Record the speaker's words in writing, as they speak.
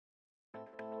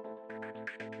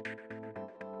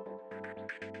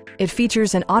It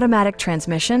features an automatic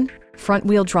transmission,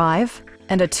 front-wheel drive,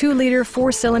 and a 2-liter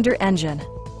 4-cylinder engine.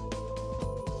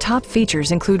 Top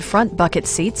features include front bucket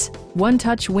seats,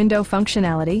 one-touch window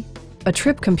functionality, a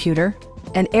trip computer,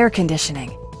 and air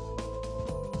conditioning.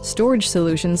 Storage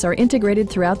solutions are integrated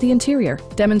throughout the interior,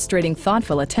 demonstrating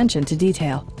thoughtful attention to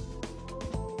detail.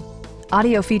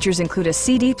 Audio features include a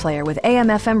CD player with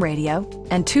AM/FM radio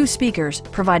and 2 speakers,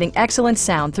 providing excellent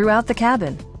sound throughout the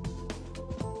cabin.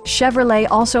 Chevrolet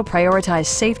also prioritized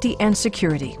safety and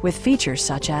security with features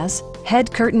such as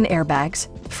head curtain airbags,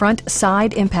 front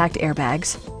side impact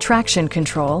airbags, traction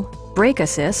control, brake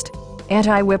assist,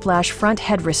 anti-whiplash front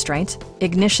head restraints,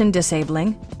 ignition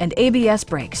disabling, and ABS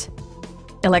brakes.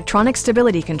 Electronic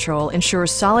stability control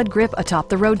ensures solid grip atop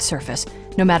the road surface,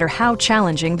 no matter how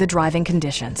challenging the driving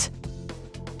conditions.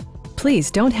 Please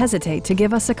don't hesitate to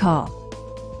give us a call.